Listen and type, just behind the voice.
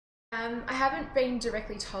I haven't been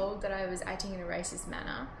directly told that I was acting in a racist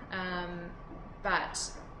manner,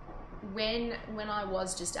 but when I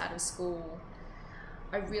was just out of school,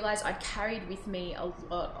 I realised I'd carried with me a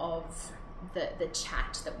lot of the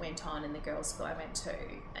chat that went on in the girls' school I went to,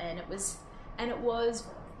 and it was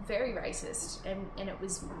very racist, and it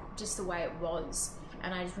was just the way it was.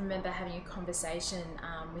 And I just remember having a conversation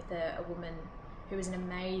with a woman who was an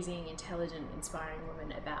amazing, intelligent, inspiring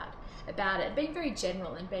woman about it, being very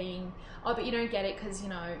general and being, oh, but you don't get it because, you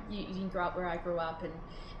know, you didn't grow up where I grew up,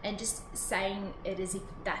 and just saying it as if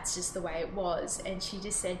that's just the way it was. And she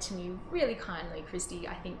just said to me really kindly, Kristy,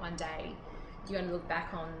 I think one day you're going to look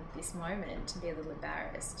back on this moment and be a little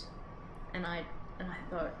embarrassed. And I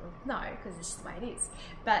thought, well, no, because it's just the way it is.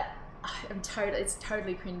 But it's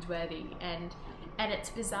totally cringeworthy, and it's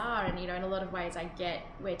bizarre. And, you know, in a lot of ways I get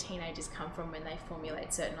where teenagers come from when they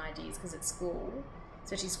formulate certain ideas, because at school,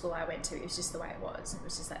 especially school I went to, it was just the way it was. It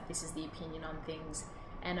was just like, this is the opinion on things.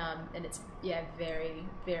 And it's, yeah, very,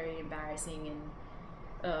 very embarrassing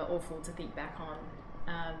and awful to think back on.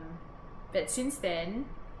 But since then,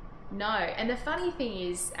 no. And the funny thing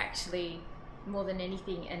is, actually, more than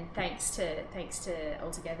anything, and thanks to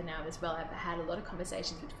Altogether Now as well, I've had a lot of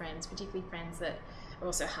conversations with friends, particularly friends that are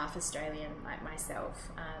also half Australian like myself,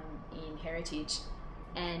 in heritage,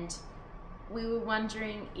 and we were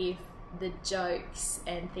wondering if the jokes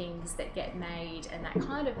and things that get made and that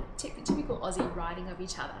kind of typical Aussie writing of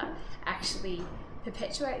each other actually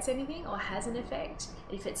perpetuates anything or has an effect,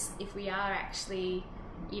 if we are actually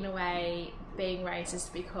in a way being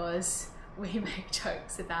racist because we make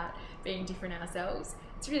jokes about being different ourselves.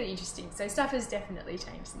 It's really interesting. So stuff has definitely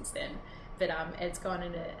changed since then, but it's gone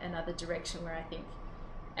in another direction where I think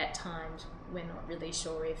at times we're not really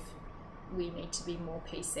sure if we need to be more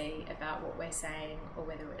PC about what we're saying or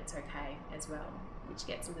whether it's okay as well, which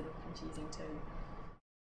gets a little confusing too.